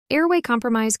Airway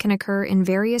compromise can occur in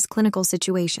various clinical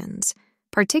situations,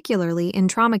 particularly in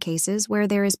trauma cases where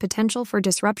there is potential for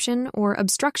disruption or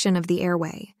obstruction of the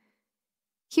airway.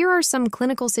 Here are some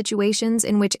clinical situations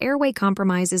in which airway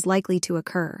compromise is likely to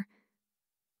occur.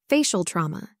 Facial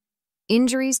trauma.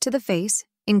 Injuries to the face,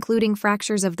 including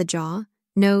fractures of the jaw,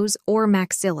 nose, or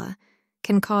maxilla,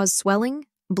 can cause swelling,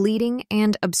 bleeding,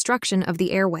 and obstruction of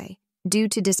the airway due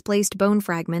to displaced bone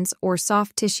fragments or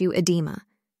soft tissue edema.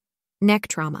 Neck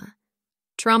trauma.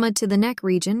 Trauma to the neck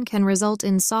region can result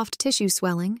in soft tissue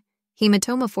swelling,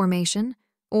 hematoma formation,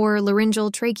 or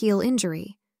laryngeal tracheal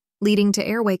injury, leading to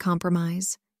airway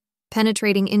compromise.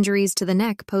 Penetrating injuries to the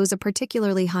neck pose a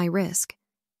particularly high risk.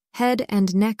 Head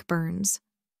and neck burns.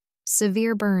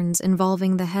 Severe burns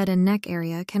involving the head and neck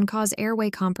area can cause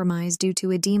airway compromise due to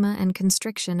edema and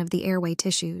constriction of the airway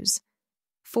tissues.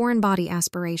 Foreign body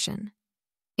aspiration.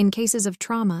 In cases of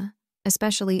trauma,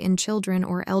 especially in children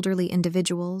or elderly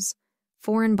individuals,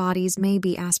 foreign bodies may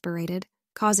be aspirated,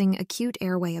 causing acute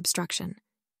airway obstruction.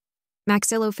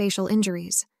 Maxillofacial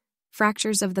injuries.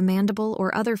 Fractures of the mandible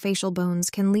or other facial bones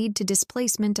can lead to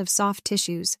displacement of soft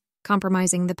tissues,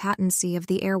 compromising the patency of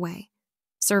the airway.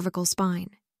 Cervical spine.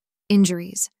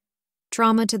 Injuries.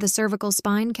 Trauma to the cervical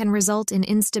spine can result in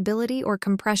instability or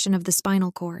compression of the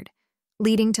spinal cord,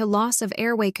 leading to loss of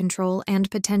airway control and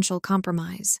potential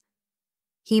compromise.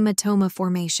 Hematoma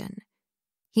formation.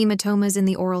 Hematomas in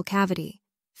the oral cavity,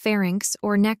 pharynx,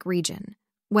 or neck region,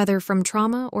 whether from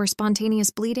trauma or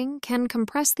spontaneous bleeding, can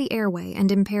compress the airway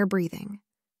and impair breathing.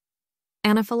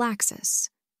 Anaphylaxis.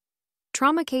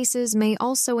 Trauma cases may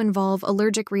also involve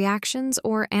allergic reactions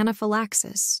or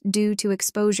anaphylaxis due to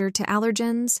exposure to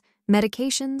allergens,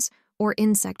 medications, or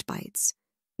insect bites,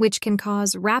 which can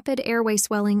cause rapid airway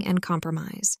swelling and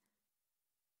compromise.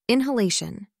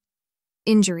 Inhalation.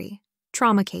 Injury.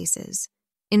 Trauma cases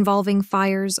involving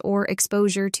fires or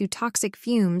exposure to toxic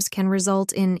fumes can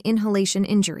result in inhalation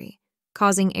injury,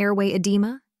 causing airway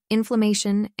edema,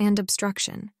 inflammation, and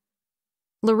obstruction.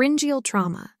 Laryngeal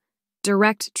trauma.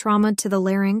 Direct trauma to the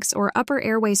larynx or upper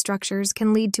airway structures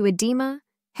can lead to edema,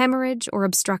 hemorrhage, or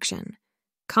obstruction,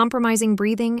 compromising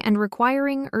breathing and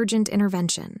requiring urgent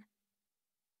intervention.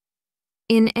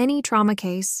 In any trauma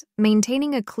case,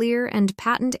 maintaining a clear and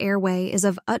patent airway is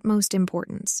of utmost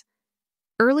importance.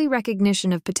 Early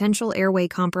recognition of potential airway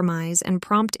compromise and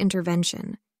prompt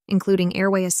intervention, including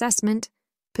airway assessment,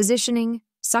 positioning,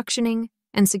 suctioning,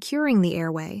 and securing the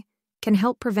airway, can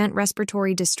help prevent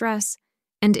respiratory distress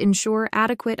and ensure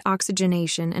adequate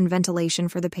oxygenation and ventilation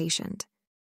for the patient.